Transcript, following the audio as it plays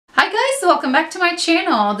welcome back to my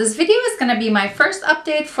channel. This video is going to be my first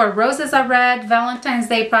update for Roses Are Red Valentine's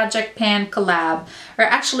Day Project Pan collab, or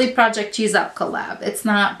actually Project Use Up collab. It's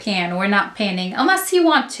not pan, we're not panning unless you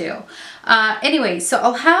want to. Anyway, so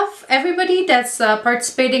I'll have everybody that's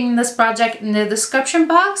participating in this project in the description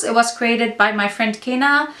box. It was created by my friend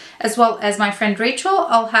Caena as well as my friend Rachel.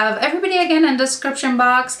 I'll have everybody again in the description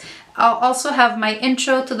box. I'll also have my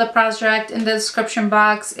intro to the project in the description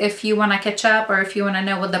box if you want to catch up or if you want to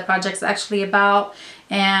know what the project's actually about,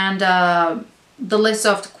 and the list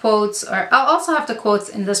of the quotes, or I'll also have the quotes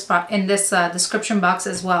in this description box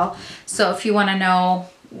as well, so if you want to know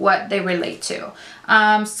what they relate to.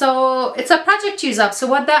 So it's a project use up. So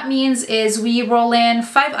what that means is we roll in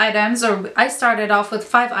 5 items, or I started off with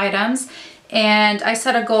 5 items, and I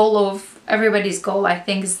set a goal of everybody's goal, I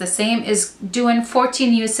think, is the same, is doing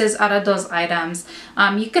 14 uses out of those items.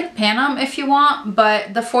 You could pan them if you want,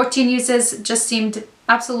 but the 14 uses just seemed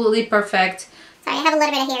absolutely perfect. Sorry, I have a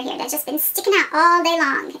little bit of hair here that's just been sticking out all day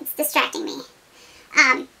long. It's distracting me.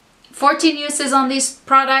 14 uses on these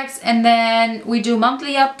products, and then we do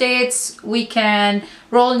monthly updates. We can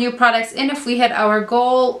roll new products in if we hit our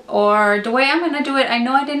goal, or the way I'm going to do it, I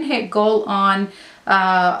know I didn't hit goal on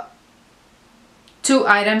 2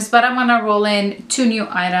 items, but I'm gonna roll in 2 new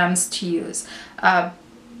items to use.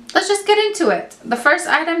 Let's just get into it. The first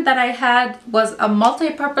item that I had was a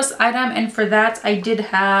multi-purpose item, and for that I did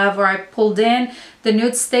have, or I pulled in, the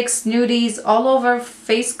Nude Sticks Nudies All Over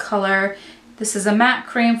Face Color. This is a matte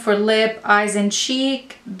cream for lip, eyes, and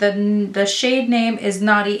cheek. The shade name is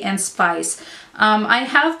Naughty and Spice. I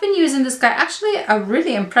have been using this guy. Actually, I'm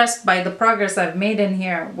really impressed by the progress I've made in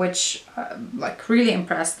here, which, like, really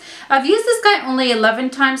impressed. I've used this guy only 11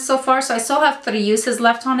 times so far, so I still have 3 uses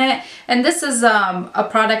left on it. And this is a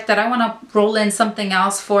product that I want to roll in something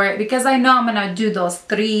else for it, because I know I'm going to do those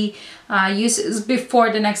 3 uses before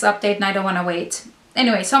the next update, and I don't want to wait.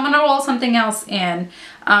 Anyway, so I'm going to roll something else in.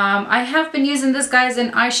 I have been using this guy as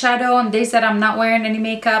an eyeshadow on days that I'm not wearing any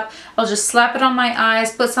makeup. I'll just slap it on my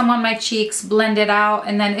eyes, put some on my cheeks, blend it out,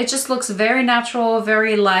 and then it just looks very natural,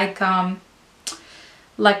 very like a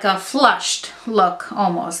flushed look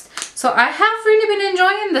almost. So I have really been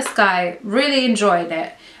enjoying this guy, really enjoyed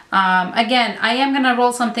it. Again, I am going to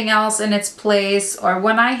roll something else in its place, or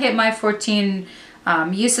when I hit my 14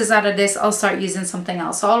 uses out of this, I'll start using something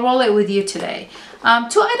else. So I'll roll it with you today. 2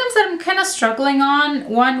 items that I'm kind of struggling on.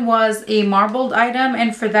 One was a marbled item,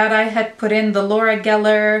 and for that I had put in the Laura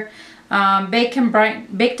Geller Baked,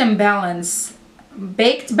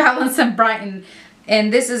 Balance and Brighten,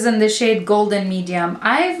 and this is in the shade Golden Medium.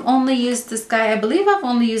 I've only used this guy, I believe I've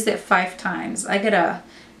only used it 5 times. I gotta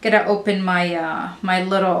open my my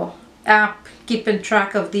little app keeping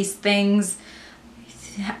track of these things.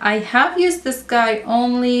 I have used this guy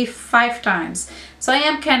only 5 times, so I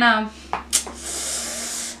am kind of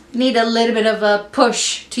need a little bit of a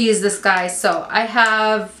push to use this guy. So I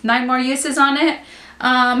have 9 more uses on it.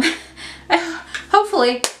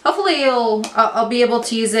 Hopefully I'll be able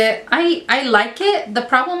to use it. I like it. The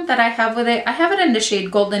problem that I have with it, I have it in the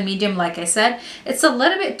shade Golden Medium, like I said. It's a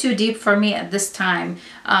little bit too deep for me at this time,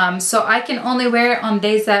 so I can only wear it on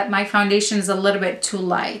days that my foundation is a little bit too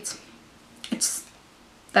light. It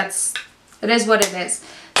is what it is.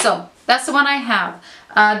 So that's the one I have.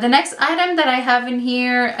 The next item that I have in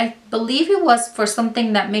here, I believe it was for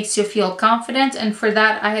something that makes you feel confident, and for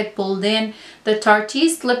that I had pulled in the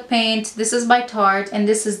Tarte's lip paint. This is by Tarte, and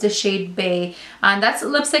this is the shade Bay. That's the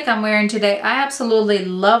lipstick I'm wearing today. I absolutely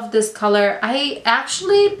love this color. I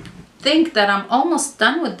actually think that I'm almost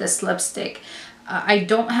done with this lipstick. I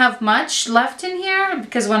don't have much left in here,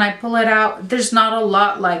 because when I pull it out, there's not a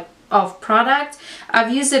lot like of product.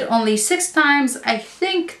 I've used it only 6 times. I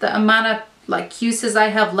think the amount of like uses I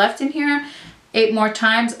have left in here, 8 more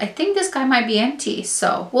times. I think this guy might be empty,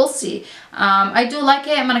 so we'll see. I do like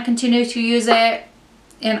it. I'm gonna continue to use it,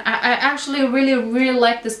 and I actually really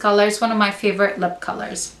like this color. It's one of my favorite lip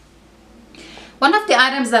colors. One of the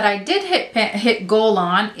items that I did hit goal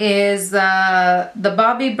on is the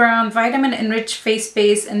Bobbi Brown Vitamin Enriched Face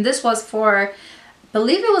Base, and this was for, I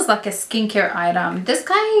believe it was like a skincare item. This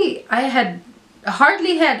guy, I had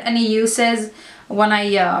hardly had any uses when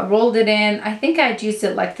I rolled it in. I think I'd used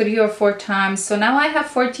it like 3 or 4 times. So now I have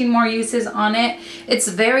 14 more uses on it. It's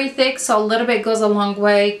very thick, so a little bit goes a long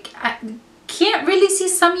way. I can't really see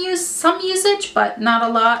some usage, but not a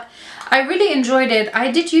lot. I really enjoyed it.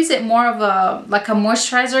 I did use it more of a like a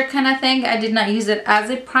moisturizer kind of thing. I did not use it as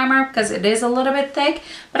a primer because it is a little bit thick,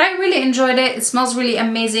 but I really enjoyed it. It smells really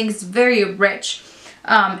amazing. It's very rich.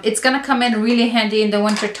 It's gonna come in really handy in the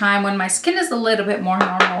winter time when my skin is a little bit more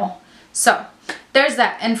normal. So there's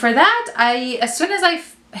that. And for that, as soon as I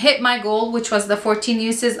hit my goal, which was the 14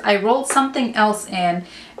 uses, I rolled something else in.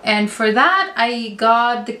 And for that, I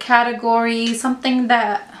got the category something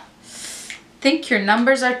that think your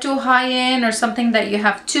numbers are too high in, or something that you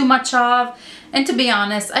have too much of. And to be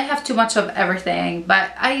honest, I have too much of everything,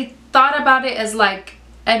 but I thought about it as like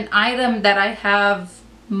an item that I have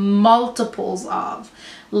multiples of.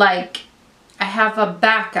 Like I have a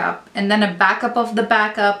backup, and then a backup of the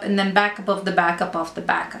backup, and then backup of the backup of the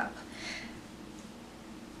backup.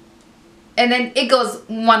 And then it goes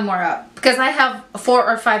one more up, because I have 4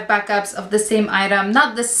 or 5 backups of the same item,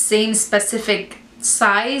 not the same specific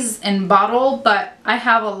size and bottle, but I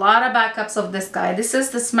have a lot of backups of this guy. This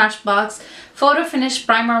is the Smashbox Photo Finish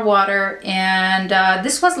Primer Water, and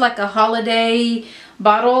this was like a holiday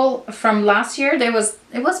bottle from last year. It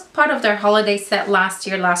was part of their holiday set last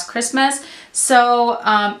year, last Christmas. So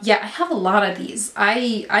yeah, I have a lot of these.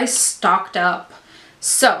 I stocked up.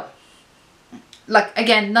 So like,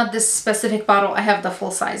 again, not this specific bottle, I have the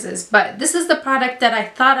full sizes, but this is the product that I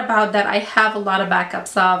thought about that I have a lot of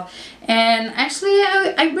backups of. And actually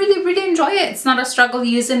I really enjoy it. It's not a struggle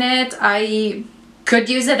using it. I could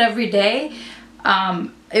use it every day.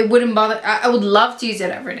 It wouldn't bother. I would love to use it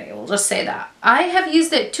every day, we'll just say that. I have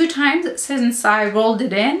used it 2 times since I rolled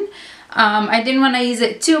it in. I didn't want to use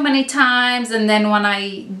it too many times, and then when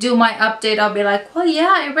I do my update, I'll be like, well,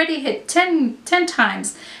 yeah, I already hit 10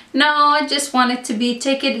 times. No, I just want it to be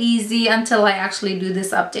take it easy until I actually do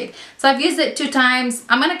this update. So I've used it 2 times.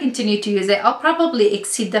 I'm going to continue to use it. I'll probably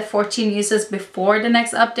exceed the 14 uses before the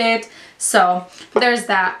next update. So there's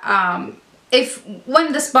that.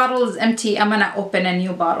 When this bottle is empty, I'm going to open a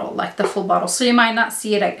new bottle, like the full bottle. So you might not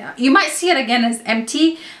see it again. You might see it again as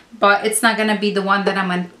empty, but it's not going to be the one that I'm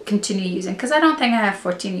going to continue using, because I don't think I have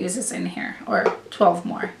 14 uses in here, or 12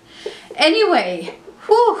 more. Anyway,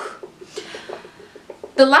 whew.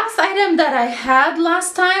 The last item that I had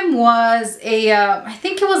last time was I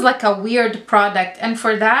think it was like a weird product, and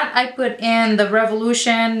for that I put in the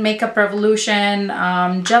Revolution, Makeup Revolution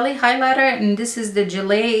jelly highlighter, and this is the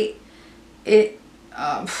Gelée.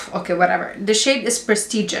 Okay, whatever. The shade is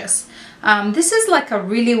Prestigious. This is like a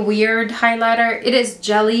really weird highlighter. It is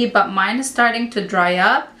jelly, but mine is starting to dry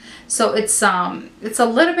up, so it's a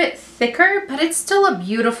little bit thicker, but it's still a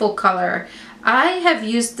beautiful color. I have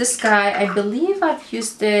used this guy. I believe I've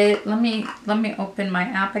used it. Let me open my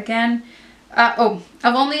app again. Oh,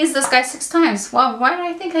 I've only used this guy 6 times. Wow, why do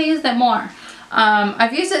I think I used it more?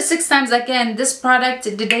 I've used it 6 times. Again, this product,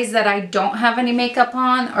 the days that I don't have any makeup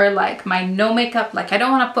on, or like my no makeup, like I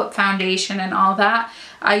don't want to put foundation and all that,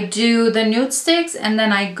 I do the nude sticks, and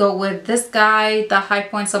then I go with this guy, the high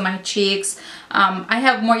points on my cheeks. I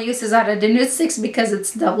have more uses out of the nude sticks because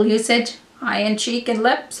it's double usage, eye and cheek and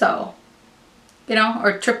lip, so you know,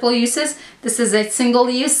 or triple uses. This is a single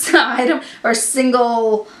use item, or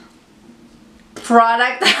single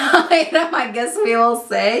product item, I guess we will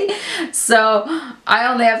say. So I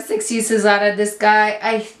only have 6 uses out of this guy.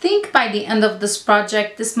 I think by the end of this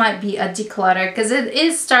project, this might be a declutter, because it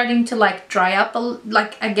is starting to like dry up.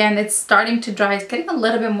 Like, again, it's starting to dry. It's getting a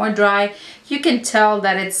little bit more dry. You can tell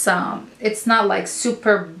that it's not like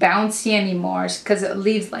super bouncy anymore, because it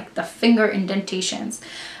leaves like the finger indentations.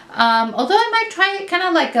 Although I might try it kind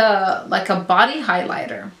of like a body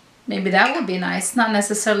highlighter. Maybe that would be nice, not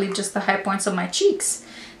necessarily just the high points of my cheeks.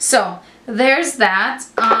 So there's that.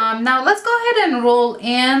 Now let's go ahead and roll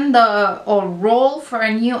for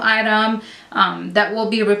a new item that will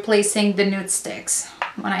be replacing the nude sticks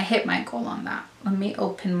when I hit my goal on that. Let me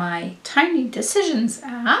open my Tiny Decisions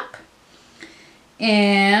app.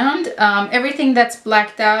 And everything that's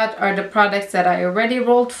blacked out are the products that I already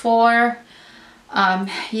rolled for.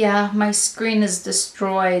 Yeah, my screen is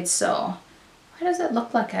destroyed, so why does it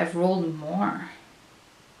look like I've rolled more?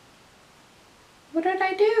 What did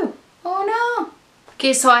I do? Oh no!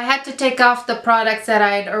 Okay, so I had to take off the products that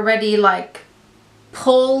I'd already like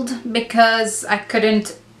pulled, because I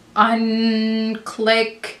couldn't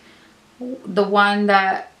unclick the one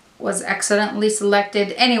that was accidentally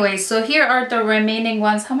selected. Anyway, so here are the remaining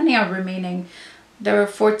ones. How many are remaining? There are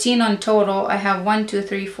 14 on total. I have 1, 2,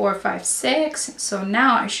 3, 4, 5, 6. So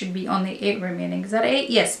now I should be only 8 remaining. Is that 8?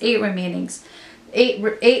 Yes, 8 remainings.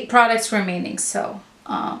 8 products remaining. So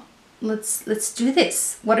let's do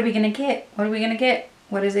this. What are we gonna get? What are we gonna get?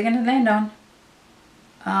 What is it gonna land on?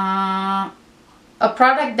 A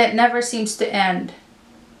product that never seems to end.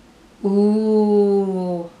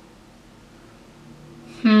 Ooh.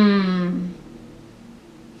 I'm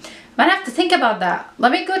gonna have to think about that.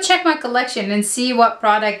 Let me go check my collection and see what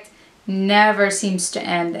product never seems to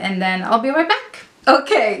end, and then I'll be right back.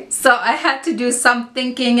 Okay, so I had to do some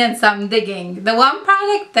thinking and some digging. The one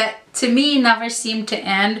product that to me never seemed to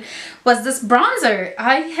end was this bronzer.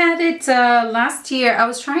 I had it last year. I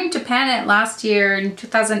was trying to pan it last year in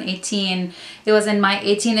 2018. It was in my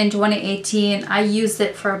 18 and 2018. I used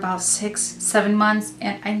it for about 6-7 months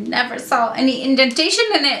and I never saw any indentation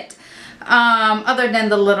in it, other than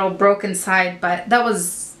the little broken side, but that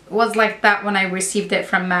was like that when I received it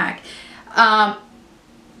from MAC.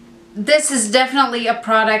 This is definitely a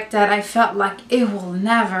product that I felt like it will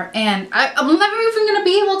never end. I'm never even going to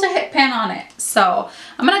be able to hit pan on it. So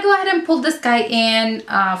I'm going to go ahead and pull this guy in.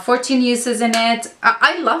 14 uses in it.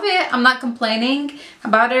 I love it. I'm not complaining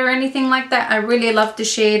about it or anything like that. I really love the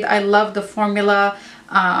shade. I love the formula.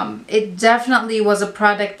 It definitely was a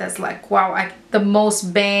product that's like, wow, the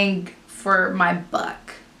most bang for my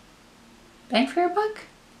buck. Bang for your buck?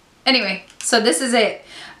 Anyway, so this is it.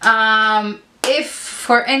 If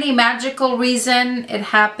for any magical reason it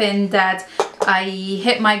happened that I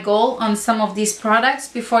hit my goal on some of these products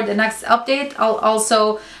before the next update, I'll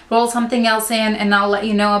also roll something else in and I'll let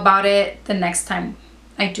you know about it the next time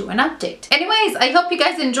I do an update. Anyways, I hope you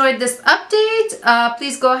guys enjoyed this update.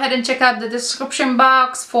 Please go ahead and check out the description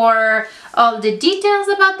box for all the details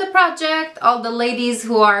about the project. All the ladies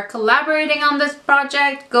who are collaborating on this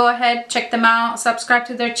project, go ahead, check them out, subscribe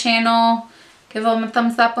to their channel. Give them a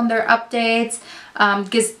thumbs up on their updates.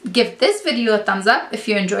 Give this video a thumbs up if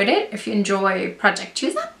you enjoyed it, if you enjoy Project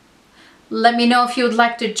Choose Up. Let me know if you would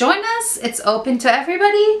like to join us. It's open to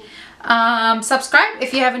everybody. Subscribe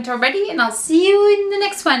if you haven't already, and I'll see you in the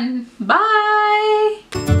next one.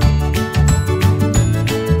 Bye!